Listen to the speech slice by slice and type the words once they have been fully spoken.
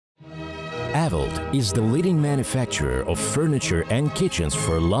AWELT is the leading manufacturer of furniture and kitchens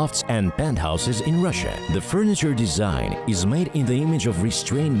for lofts and penthouses in Russia. The furniture design is made in the image of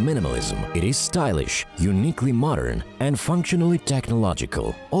restrained minimalism. It is stylish, uniquely modern, and functionally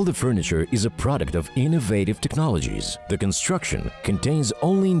technological. All the furniture is a product of innovative technologies. The construction contains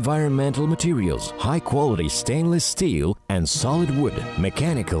only environmental materials, high-quality stainless steel, and solid wood.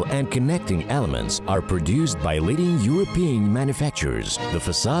 Mechanical and connecting elements are produced by leading European manufacturers. The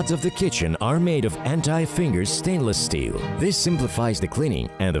facades of the kitchen are made of anti-finger stainless steel. This simplifies the cleaning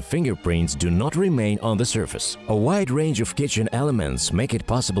and the fingerprints do not remain on the surface. A wide range of kitchen elements make it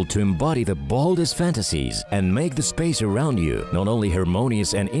possible to embody the boldest fantasies and make the space around you not only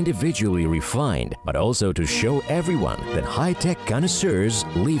harmonious and individually refined, but also to show everyone that high-tech connoisseurs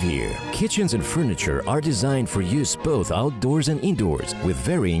live here. Kitchens and furniture are designed for use both outdoors and indoors with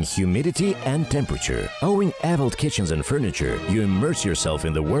varying humidity and temperature. Owning AWELT kitchens and furniture, you immerse yourself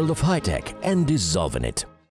in the world of high-tech and dissolve in it.